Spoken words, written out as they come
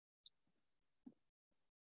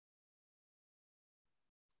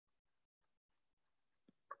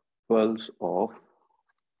principles of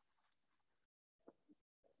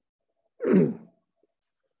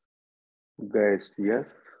gaseous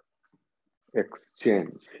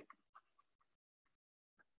exchange.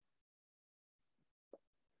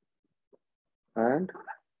 And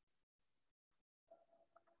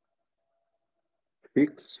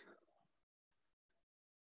Fick's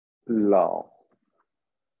law.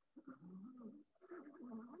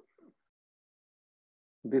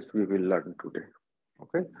 This we will learn today.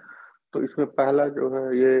 Okay. तो इसमें पहला जो है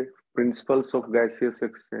ये प्रिंसिपल्स ऑफ गैसियस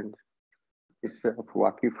एक्सचेंज, इससे आप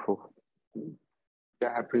वाकिफ हो। क्या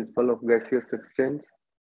है प्रिंसिपल ऑफ गैसियस एक्सचेंज?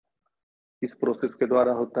 इस प्रोसेस के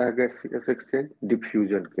द्वारा होता है गैसियस एक्सचेंज?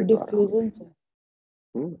 डिफ्यूजन के द्वारा।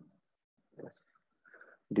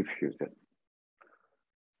 Diffusion.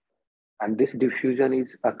 And this diffusion is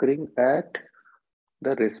occurring at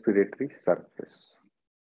the respiratory surface.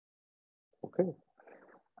 Okay.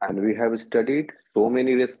 And we have studied so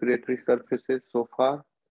many respiratory surfaces so far.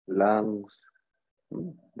 Lungs,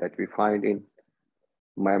 that we find in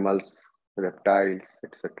mammals, reptiles,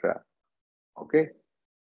 etc. Okay.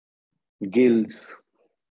 Gills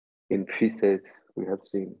in fishes, we have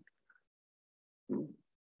seen.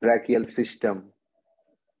 Tracheal system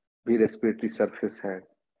भी respiratory surface है,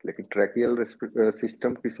 लेकिन tracheal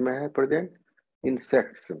system किसमें है present?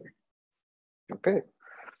 Insects में। Okay.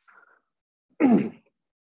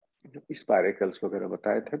 Spiracles वगैरह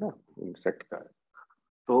बताए थे ना इंसेक्ट का।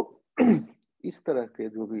 तो इस तरह के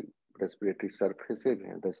जो भी रेस्पिरेटरी सरफेसेज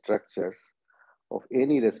हैं, the structures of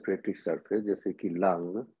any respiratory surface, जैसे कि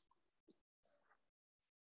लंग,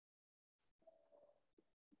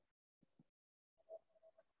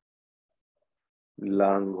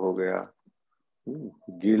 लंग हो गया,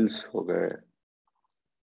 गिल्स हो गए,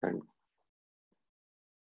 and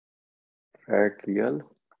tracheal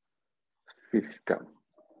system.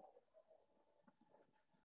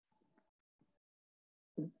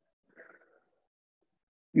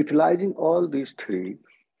 Utilizing all these three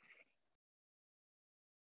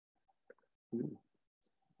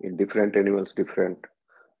in different animals, different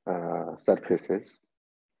surfaces,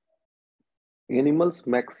 animals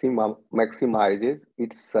maximizes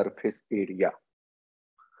its surface area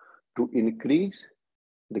to increase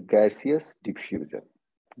the gaseous diffusion,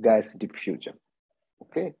 gas diffusion.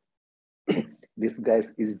 Okay. This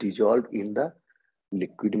gas is dissolved in the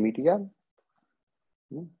liquid medium.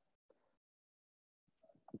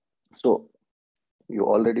 So you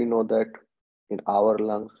already know that in our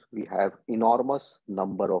lungs, we have enormous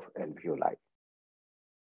number of alveoli,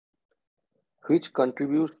 which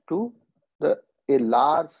contributes to a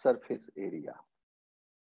large surface area.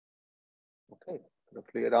 Okay,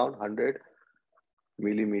 roughly around 100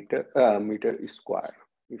 meter square,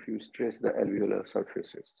 if you stress the alveolar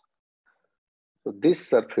surfaces. So this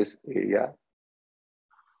surface area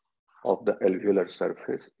of the alveolar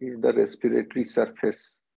surface is the respiratory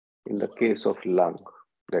surface in the case of lung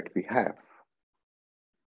that we have.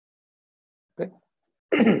 Okay.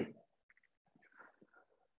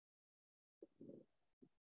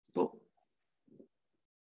 So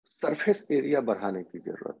surface area बढ़ाने की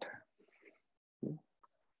जरूरत है.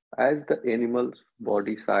 As the animal's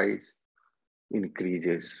body size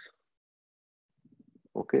increases,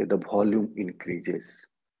 okay, the volume increases,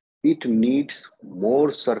 it needs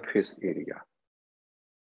more surface area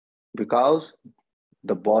because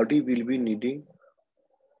the body will be needing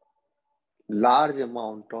large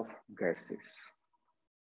amount of gases.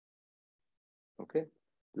 Okay,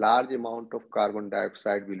 large amount of carbon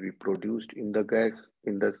dioxide will be produced in the gas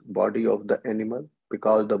in the body of the animal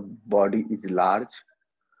because the body is large,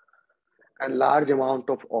 and large amount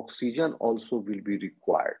of oxygen also will be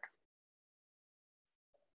required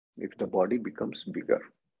if the body becomes bigger.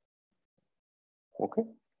 Okay.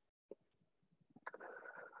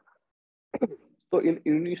 So in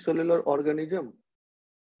unicellular organism,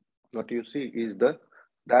 what you see is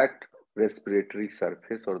that respiratory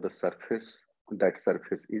surface, or the surface, that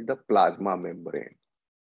surface is the plasma membrane.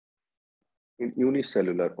 In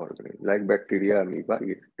unicellular organisms like bacteria, amoeba,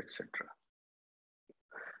 etc.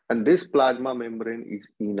 And this plasma membrane is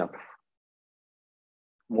enough,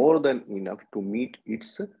 more than enough to meet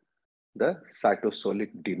the cytosolic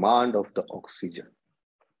demand of the oxygen.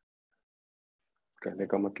 कहने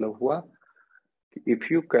का मतलब हुआ कि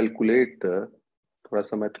if you calculate the, थोड़ा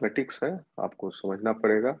सा mathematics है, आपको समझना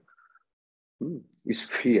पड़ेगा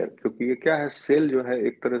स्फीयर, क्योंकि ये क्या है, सेल जो है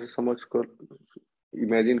एक तरह से समझ कर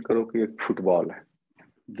इमेजिन करो कि एक फुटबॉल है,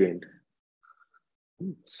 गेंद,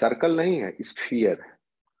 सर्कल नहीं है, स्फीयर है।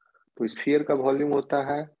 तो स्फीयर का वॉल्यूम होता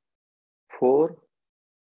है 4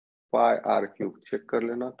 पाई r क्यूब, चेक कर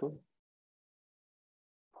लेना, तो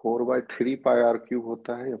 4/3πr³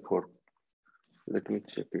 होता है या 4? Let me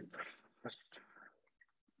check it first.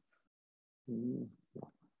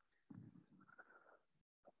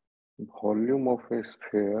 Volume of a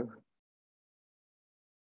sphere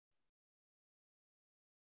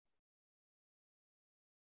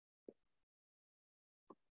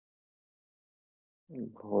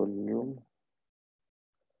volume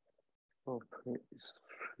of a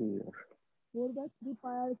sphere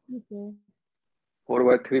 4/3πr³ है.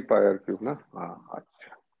 4/3πr³ ना. हाँ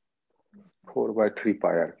अच्छा,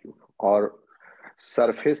 4/3πr³. और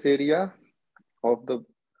surface area of the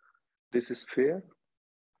this sphere,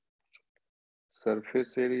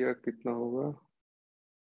 surface area कितना होगा?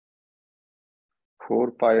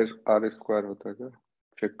 4πr² होता है क्या?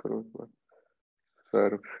 चेक करो एक बार.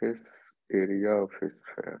 Surface area of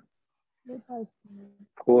sphere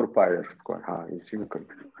 4πr². हाँ, इसी में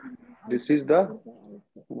confuse. This is the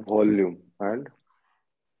volume and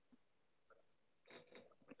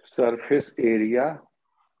surface area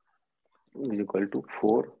is equal to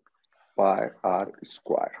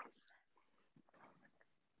 4πr².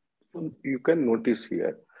 So you can notice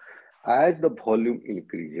here, as the volume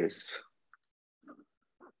increases,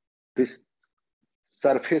 this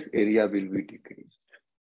surface area will be decreased.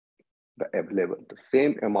 The available, the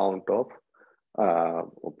same amount of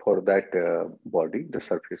for that body, the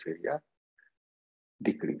surface area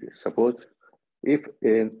decreases. Suppose if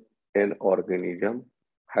an organism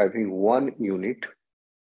having 1 unit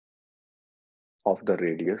of the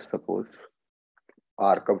radius, suppose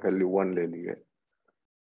r का value 1 ले लिए,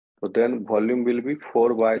 तो then volume will be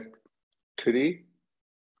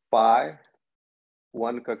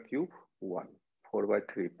 4/3π1 का cube 1,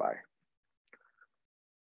 4/3π.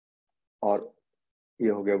 और ये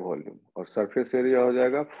हो गया volume. और सरफेस एरिया हो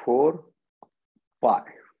जाएगा 4π.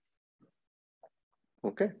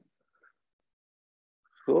 Okay,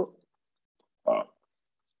 so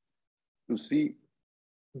you see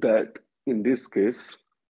that in this case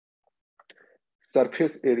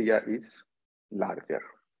surface area is larger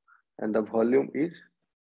and the volume is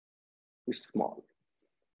small.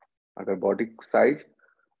 अगर body size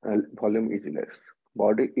volume is less,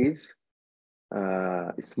 body is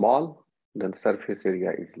small, then surface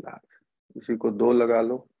area is large. इसी को 2 लगा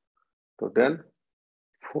लो, तो then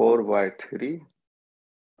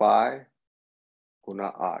 4/3π गुना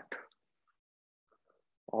 8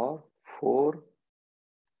 और 4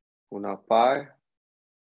 गुना π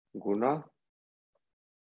गुना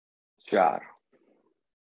 4.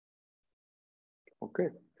 Okay,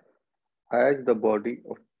 as the body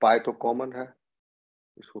of पाई तो common है,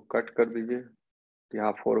 इसको cut कर दीजिए.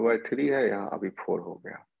 यहाँ 4/3 है, यहाँ अभी 4 हो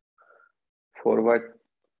गया. 4/,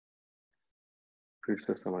 फिर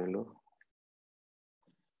से समझ लो,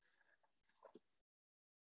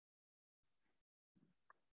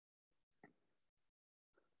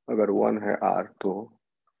 अगर 1 है r तो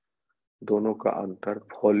दोनों का अंतर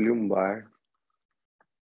वॉल्यूम बाय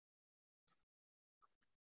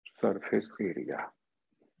सरफेस एरिया.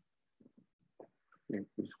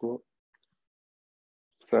 इसको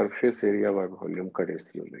सरफेस एरिया बाय वॉल्यूम का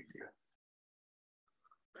रेशियो लीजिए.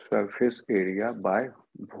 सरफेस एरिया बाय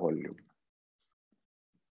वॉल्यूम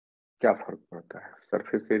क्या फर्क पड़ता है?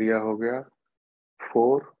 सरफेस एरिया हो गया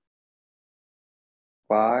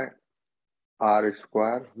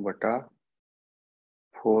 4πr² बटा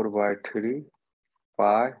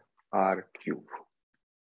 4/3πr³.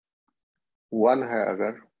 1 है,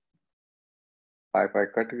 अगर पाई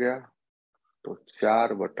कट गया तो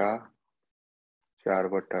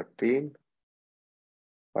 4/4/3,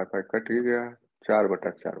 पाई कट ही गया,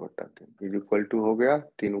 4/4/3 इज इक्वल टू हो गया,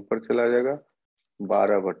 3 ऊपर चला जाएगा,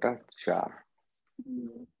 12/4.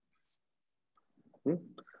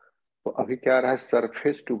 तो अभी क्या आ रहा है?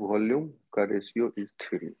 सरफेस टू वॉल्यूम का रेशियो इज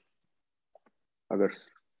 3. अगर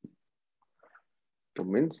तो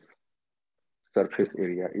means surface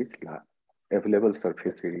area is large, available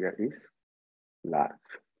surface area is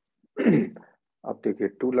large. अब देखिए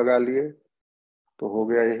 2 लगा लिए तो हो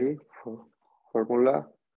गया यही फॉर्मूला.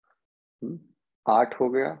 8 हो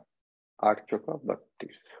गया, 8 चौका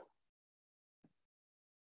 32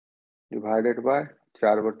 डिवाइडेड बाय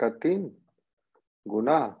 4/3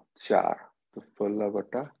 गुना 4, तो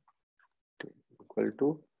 16/3 इक्वल टू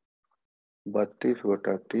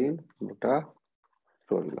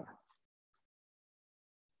 32/3/16.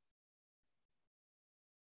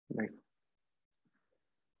 नहीं,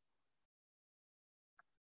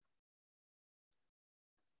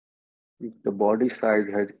 if the body size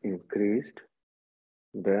has increased,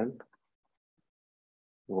 then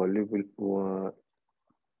value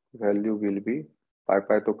will be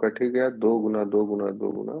पाई तो कट ही गया, 2 गुना 2 गुना 2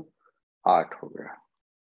 गुना 8 हो गया.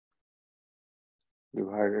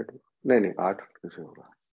 डिवाइडेड, नहीं 8 कैसे होगा,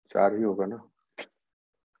 4 ही होगा ना,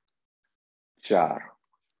 4,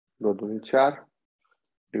 2 दूनी 4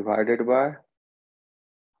 डिवाइडेड बाय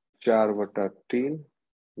 4/3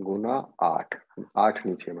 गुना 8, 8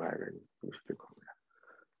 नीचे में आएगा, मिस्टेक हो गया,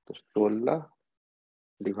 तो 16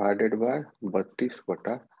 divided by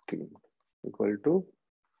 32/3 equal to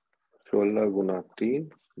 16 Guna 3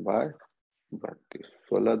 bye 32,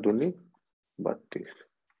 16 दूनी 32,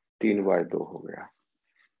 3/2 हो गया।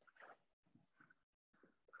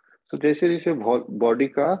 तो जैसे जैसे बॉडी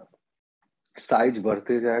का साइज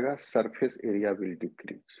बढ़ते जाएगा, surface area will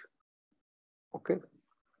decrease. Okay,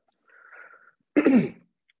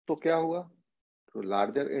 तो क्या हुआ, तो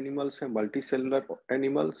लार्जर एनिमल्स है, multi cellular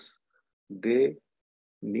animals, they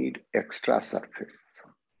need extra surface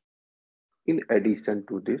in addition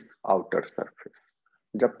to this outer surface.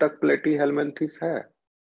 जब तक प्लेटीहेलमिन्थेस है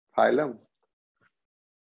phylum,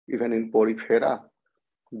 even in porifera,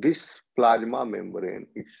 this plasma membrane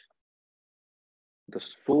is the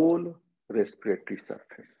sole respiratory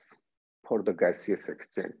surface for the gaseous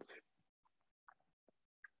exchange.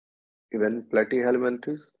 Even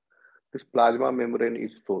platyhelminthes, this plasma membrane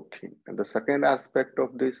is so thin. And the second aspect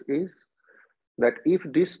of this is that if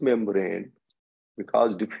this membrane,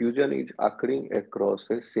 because diffusion is occurring across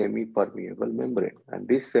a semi-permeable membrane, and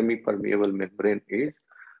this semi-permeable membrane is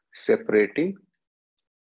separating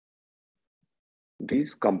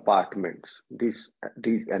these compartments, these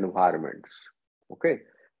environments. Okay,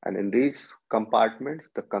 and in these compartments,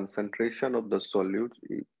 the concentration of the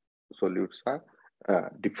solutes are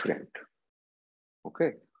different. Okay,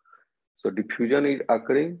 so diffusion is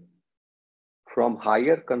occurring from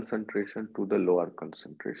higher concentration to the lower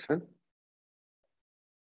concentration.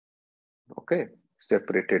 Okay,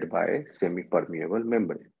 separated by a semi-permeable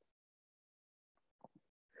membrane.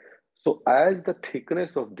 So as the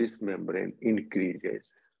thickness of this membrane increases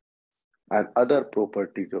and other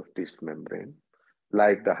properties of this membrane,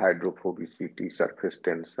 like the hydrophobicity, surface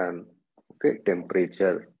tension, okay,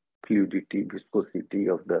 temperature, fluidity, viscosity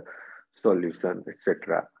of the solution,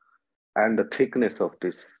 etc., and the thickness of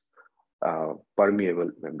this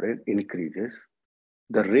permeable membrane increases,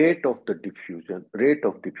 the rate of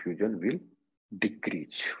diffusion will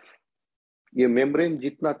decrease. ये membrane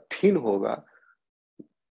जितना thin होगा,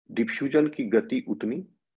 diffusion की गति उतनी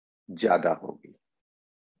ज्यादा होगी.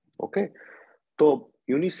 Okay, तो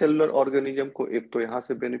unicellular organism को एक तो यहां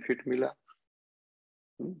से बेनिफिट मिला,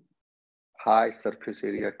 high surface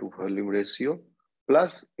area to volume ratio,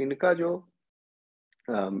 plus इनका जो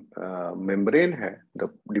मेम्ब्रेन है,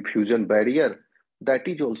 the diffusion barrier, that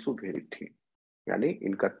is also very thin, यानी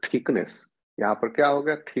इनका थिकनेस, यहां पर क्या हो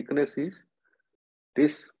गया, thickness is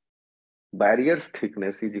this barriers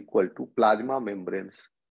thickness is equal to plasma membranes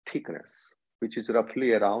thickness, which is roughly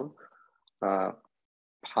around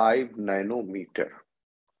 5 nanometer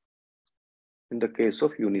in the case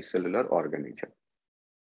of unicellular organism.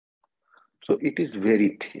 So it is very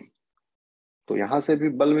thin. तो यहां से भी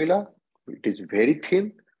बल मिला, it is very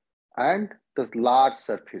thin and the large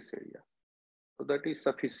surface area. So that is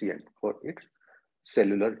sufficient for its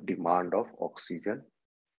cellular demand of oxygen.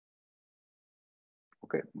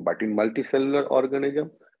 Okay, but in multicellular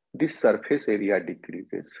organism, this surface area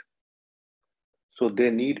decreases. So they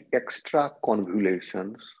need extra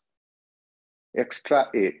convolutions, extra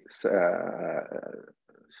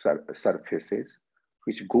surfaces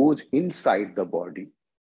which goes inside the body.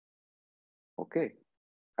 Okay,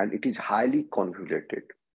 and it is highly convoluted,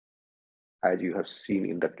 as you have seen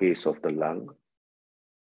in the case of the lung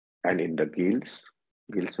and in the gills.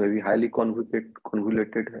 Gills may be highly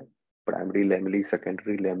convoluted hai, primary lamellae,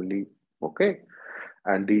 secondary lamellae. Okay,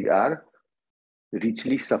 and these are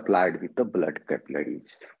richly supplied with the blood capillaries.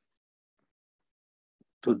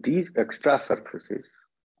 So these extra surfaces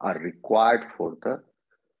are required for the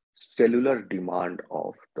cellular demand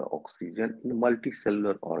of the oxygen in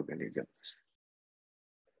multicellular organisms.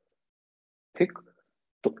 ठीक,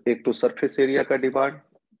 तो एक तो surface area का demand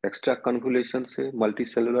extra convolution से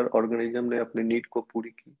multicellular organism ने अपने need को पूरी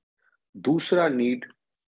की. दूसरा नीड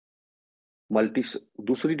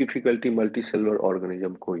दूसरी डिफिकल्टी मल्टीसेलुलर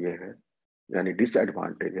ऑर्गेनिज्म को ये है, यानी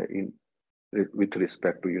डिसएडवांटेज है इन with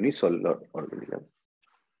respect to unicellular organism.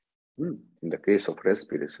 In the case of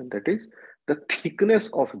respiration, that is the thickness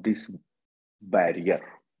of this barrier,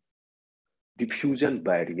 diffusion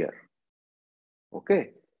barrier,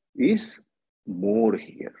 okay, is more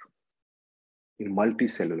here in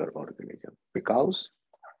multicellular organism, because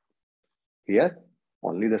here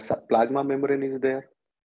only the plasma membrane is there,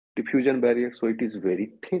 diffusion barrier, so it is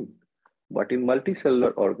very thin. But in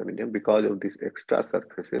multicellular organism, because of these extra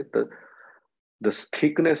surfaces, the the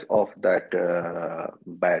thickness of that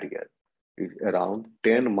barrier is around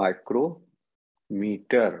 10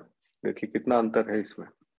 micrometer. देखिए कितना अंतर है इसमें,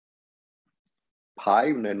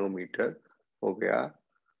 5 nanometre हो गया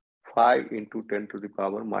 5 ×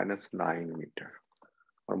 10⁻⁻9 metre,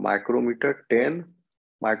 और micrometer 10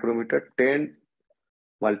 micrometer 10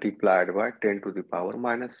 multiplied by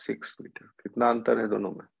 10⁻⁻6 metre. कितना अंतर है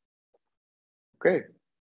दोनों में? ओके,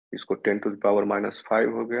 इसको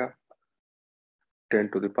 10⁻⁻5 हो गया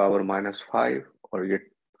 10⁻⁻5, और ये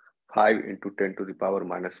 5 ×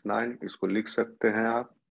 10⁻⁻9, इसको लिख सकते हैं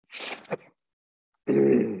आप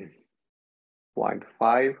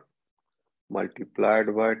 0.5 मल्टीप्लाइड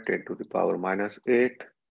बाय 10⁻⁻8।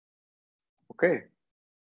 ओके,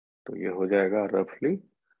 तो ये हो जाएगा रफली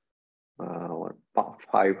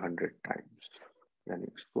 500 टाइम्स, यानी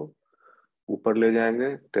इसको ऊपर ले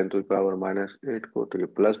जाएंगे 10⁻⁻8 को, तो ये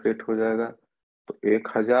 +8 हो जाएगा, तो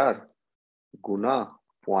 1000 गुना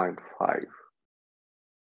 0.5,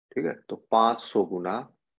 ठीक है, तो 500 गुना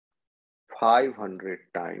 500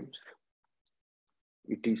 times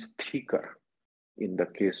it is thicker in the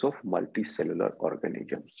case of multicellular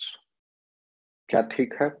organisms. क्या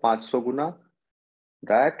थिक है 500 गुना?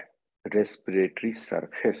 That respiratory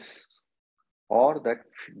surface or that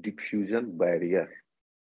diffusion barrier,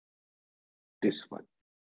 this one,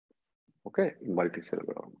 okay, in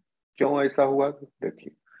multicellular organisms. क्यों ऐसा हुआ?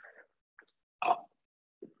 देखिए,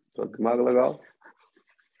 तो दिमाग लगाओ,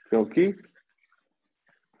 क्योंकि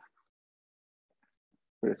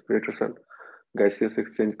रेस्पिरेटर गैसियस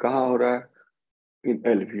एक्सचेंज कहाँ हो रहा है? इन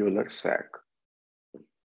एल्वियोलर सैक।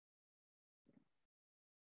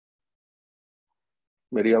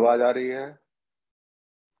 मेरी आवाज आ रही है?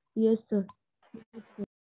 Yes sir.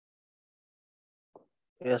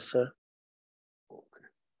 Yes sir. Okay,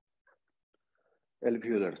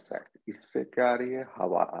 alveolar sac, इससे क्या आ रही है?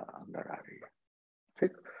 हवा अंदर आ रही है,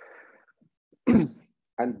 ठीक।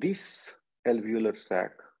 And this alveolar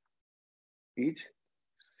sac is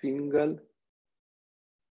single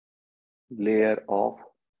layer of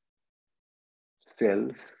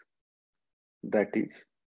cells, that is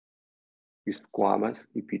squamous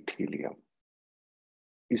epithelium.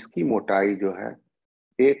 इसकी मोटाई जो है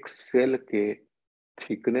एक सेल के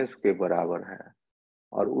थिकनेस के बराबर है,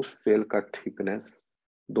 और उस सेल का थिकनेस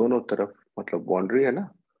दोनों तरफ, मतलब बाउंड्री है ना,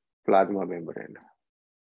 प्लाज्मा मेम्ब्रेन है,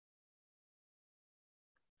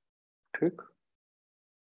 ठीक,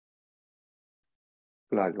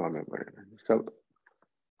 प्लाज्मा मेम्ब्रेन है, सब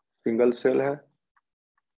सिंगल सेल है।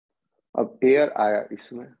 अब एयर आया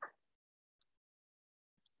इसमें,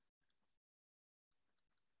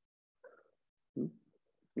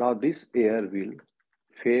 now this air will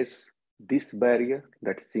face this barrier,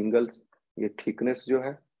 that single, ये thickness जो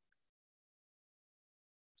है,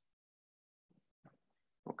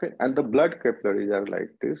 okay, and the blood capillaries are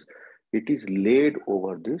like this, it is laid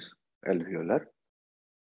over this alveolar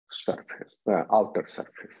surface, outer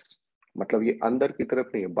surface, मतलब ये अंदर की तरफ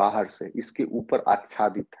नहीं है, बाहर से इसके ऊपर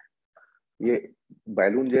आच्छादित है, ये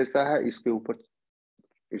बैलून जैसा है, इसके ऊपर,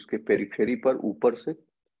 इसके पेरिफेरी पर ऊपर से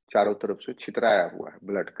चारों तरफ से छितराया हुआ है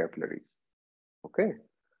ब्लड कैपिलरी,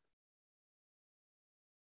 ओके।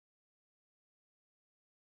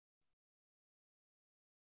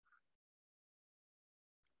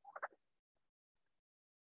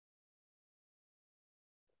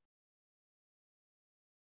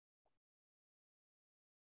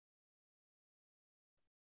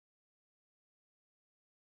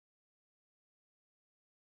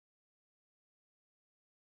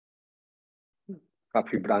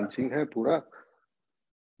 काफी ब्रांचिंग है, पूरा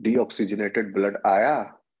डीऑक्सीजनेटेड ब्लड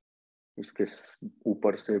आया, इसके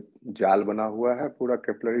ऊपर से जाल बना हुआ है पूरा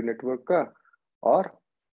कैपिलरी नेटवर्क का, और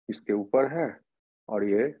इसके ऊपर है, और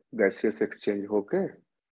ये गैसियस एक्सचेंज होके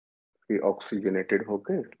फिर ऑक्सीजनेटेड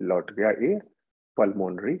होके लौट गया ये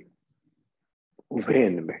पल्मोनरी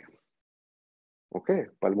वेन में, ओके,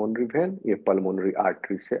 पल्मोनरी वेन, ये पल्मोनरी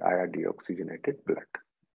आर्टरी से आया डीऑक्सीजनेटेड ब्लड।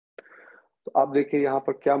 तो अब देखिए यहाँ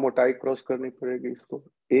पर क्या मोटाई क्रॉस करनी पड़ेगी इसको,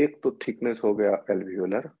 एक तो थिकनेस हो गया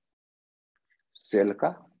एल्वियोलर सेल का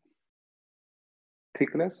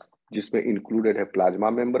थिकनेस, जिसमें इंक्लूडेड है plasma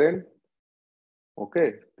membrane, okay,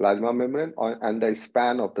 plasma membrane and the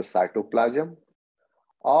span of the cytoplasm,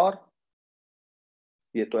 और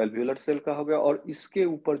ये तो एल्वियोलर सेल का हो गया, और इसके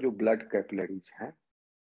ऊपर जो ब्लड कैपिलरीज हैं,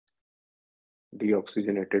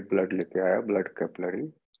 डीऑक्सीजनेटेड ब्लड लेके आया ब्लड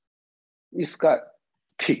कैपिलरी, इसका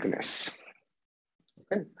थिकनेस,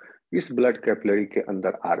 ओके, इस ब्लड कैपिलरी के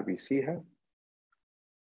अंदर आरबीसी है।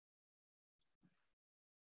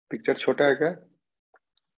 पिक्चर छोटा है क्या,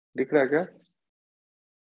 दिख रहा है क्या?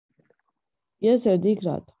 यस सर, दिख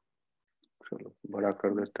रहा था। चलो बड़ा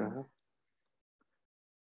कर देते हैं।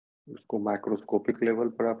 उसको माइक्रोस्कोपिक लेवल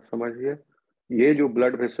पर आप समझिए। ये जो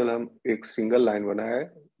ब्लड वेसल हम एक सिंगल लाइन बनाया है,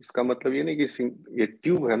 इसका मतलब ये नहीं कि ये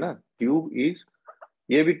ट्यूब है ना, ट्यूब इज,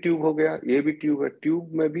 ये भी ट्यूब हो गया, ये भी ट्यूब है,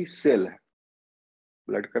 ट्यूब में भी सेल है,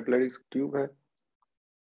 ब्लड कैपिलरी ट्यूब है।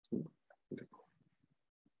 देखो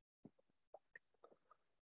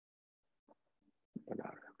बना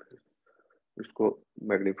रहे हैं, इसको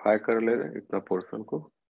मैग्नीफाई कर ले रहे हैं इतना पोर्शन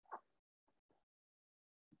को।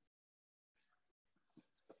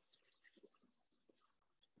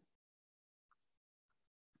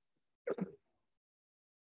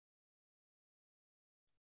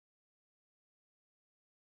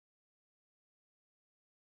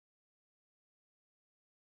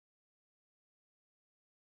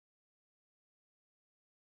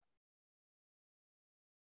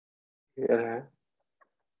 ये है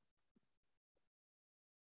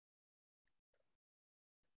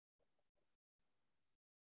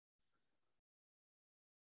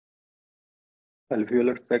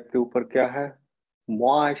अल्वियोलर सैक के ऊपर क्या है,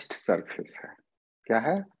 मॉइस्ट सरफेस है। क्या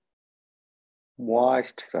है,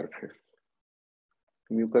 मॉइस्ट सरफेस,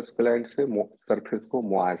 म्यूकस ग्लैंड से सरफेस को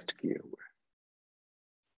मॉइस्ट किए हुए।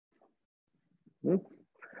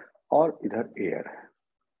 और इधर एयर है,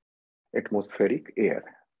 एटमॉस्फेरिक एयर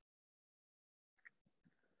है।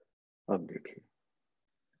 अब देखिए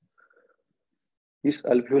इस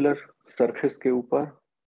अल्वियोलर सरफेस के ऊपर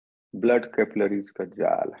ब्लड कैपिलरीज का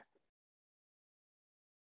जाल है।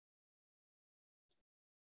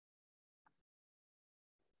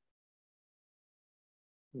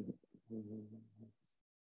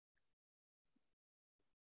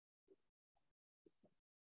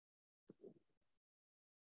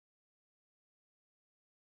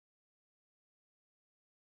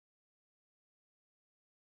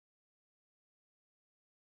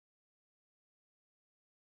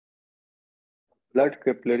 ब्लड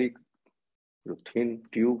कैपिलरी जो थिन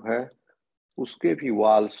ट्यूब है, उसके भी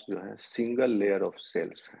वॉल्स जो है सिंगल लेयर ऑफ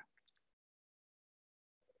सेल्स है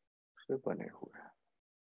से बने हुए हैं।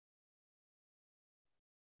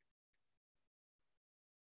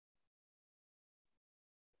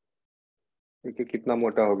 देखिए कितना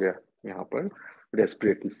मोटा हो गया यहाँ पर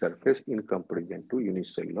respiratory surface in comparison to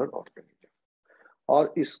unicellular organism.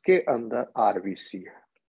 और इसके अंदर आरबीसी है।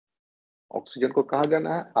 ऑक्सीजन को कहाँ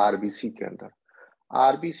जाना है, आरबीसी के अंदर।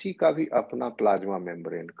 आरबीसी का भी अपना प्लाज्मा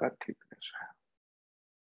मेम्ब्रेन का थिकनेस है।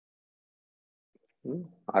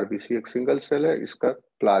 आरबीसी एक सिंगल सेल है, इसका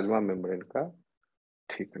प्लाज्मा मेम्ब्रेन का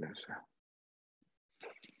थिकनेस है।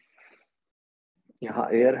 यहाँ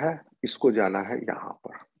एयर है, इसको जाना है यहाँ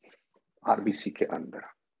पर आरबीसी के अंदर,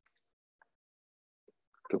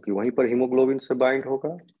 क्योंकि वहीं पर हीमोग्लोबिन से बाइंड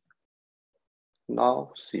होगा।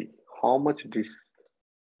 Now see how much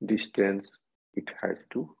distance it has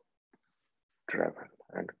to travel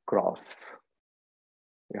and cross,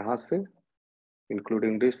 यहाँ से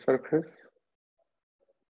including this surface,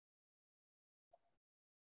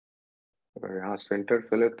 अगर यहाँ सेंटर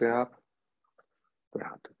से लेते हैं आप तो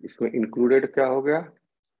यहाँ तक। इसमें इंक्लूडेड क्या हो गया,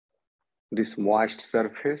 दिस मॉइस्ट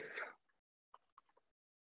सरफेस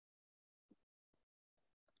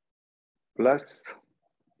प्लस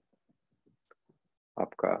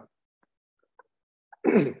आपका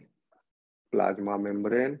प्लाज्मा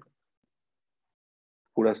मेम्ब्रेन,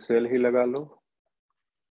 पूरा सेल ही लगा लो,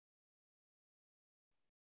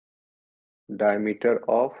 diameter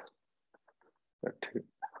of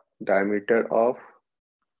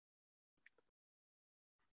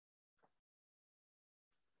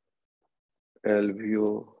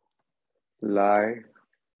alveoli,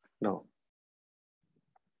 no,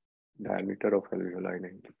 diameter of alveoli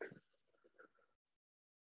नहीं,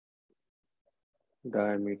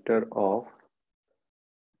 diameter of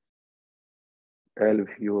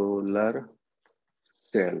alveolar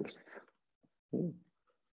cells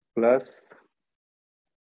plus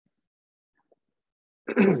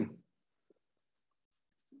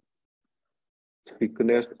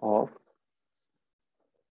thickness of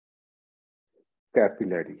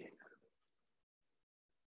capillary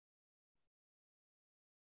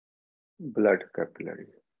blood capillary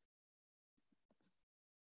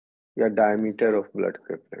या diameter of blood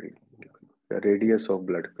capillary या radius of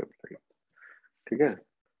blood capillary। ठीक है,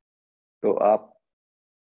 तो आप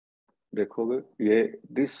देखोगे ये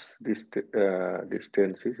दिस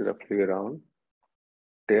डिस्टेंस इज रफली अराउंड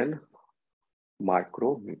 10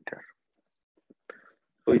 माइक्रोमीटर।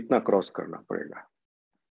 तो इतना क्रॉस करना पड़ेगा,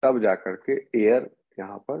 तब जाकर के एयर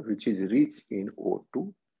यहाँ पर which is rich in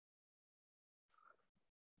O2,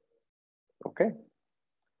 okay,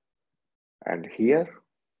 and here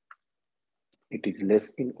it is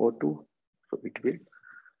less in O2, so it will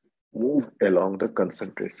move along the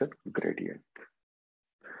concentration gradient.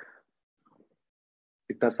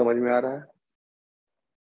 इतना समझ में आ रहा है?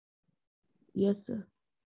 Yes, sir.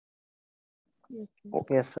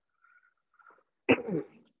 Okay. Yes, sir.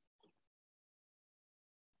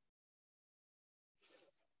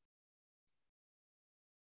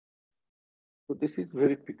 So this is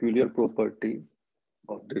very peculiar property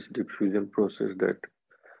of this diffusion process, that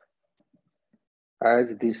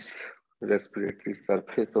as this respiratory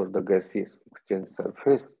surface or the gaseous exchange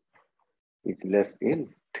surface is less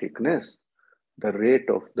in thickness, the rate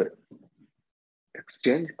of the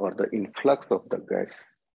exchange or the influx of the gas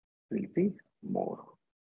will be more.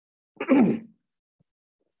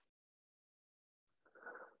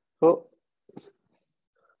 So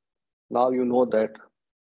now you know that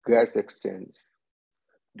gas exchange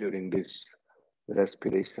during this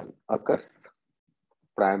respiration occurs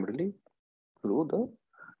primarily through the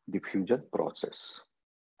diffusion process.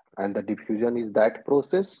 And the diffusion is that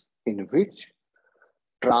process in which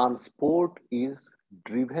transport is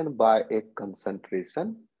driven by a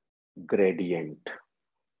concentration gradient.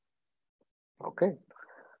 Okay.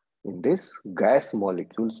 In this, gas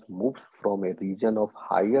molecules move from a region of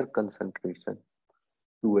higher concentration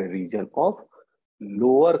to a region of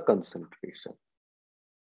lower concentration.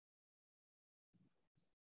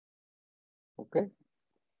 Okay.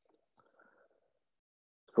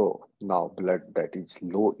 So now blood that is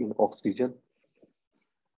low in oxygen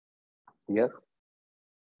here,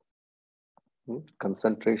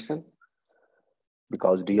 concentration,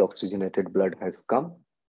 because deoxygenated blood has come.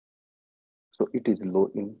 So it is low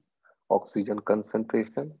in oxygen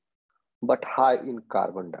concentration, but high in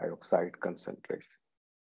carbon dioxide concentration.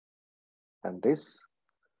 And this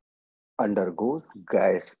undergoes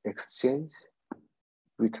gas exchange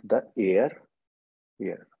with the air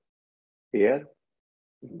in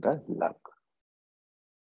the lung.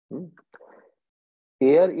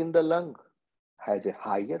 Air in the lung has a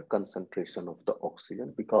higher concentration of the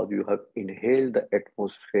oxygen because you have inhaled the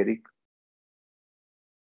atmospheric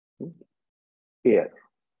air.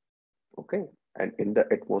 Okay, and in the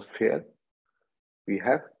atmosphere, we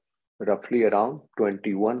have roughly around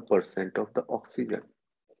 21% of the oxygen,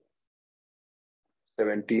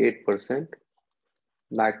 78%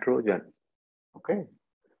 nitrogen, okay,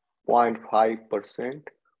 0.5%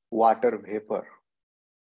 water vapor,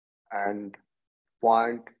 and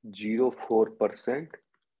 0.04%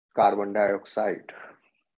 carbon dioxide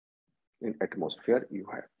in atmosphere you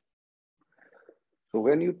have. So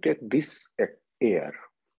when you take this air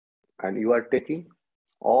and you are taking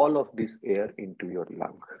all of this air into your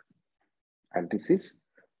lung, and this is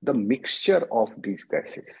the mixture of these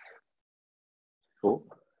gases. So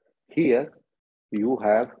here you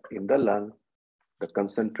have in the lung the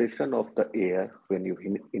concentration of the air when you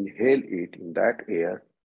inhale it in that air,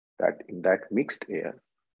 that in that mixed air,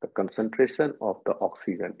 the concentration of the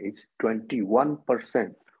oxygen is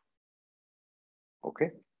 21%.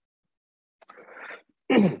 Okay.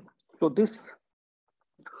 So this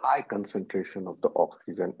high concentration of the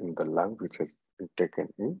oxygen in the lung, which has been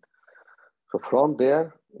taken in, so from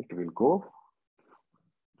there it will go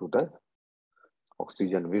to the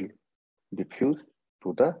oxygen will diffuse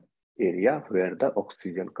to the area where the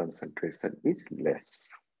oxygen concentration is less.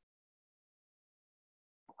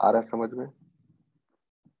 आ रहा समझ में?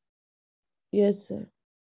 Yes, sir.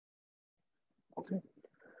 Okay.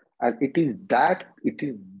 And it is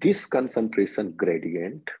this concentration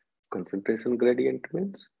gradient. Concentration gradient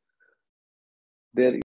means there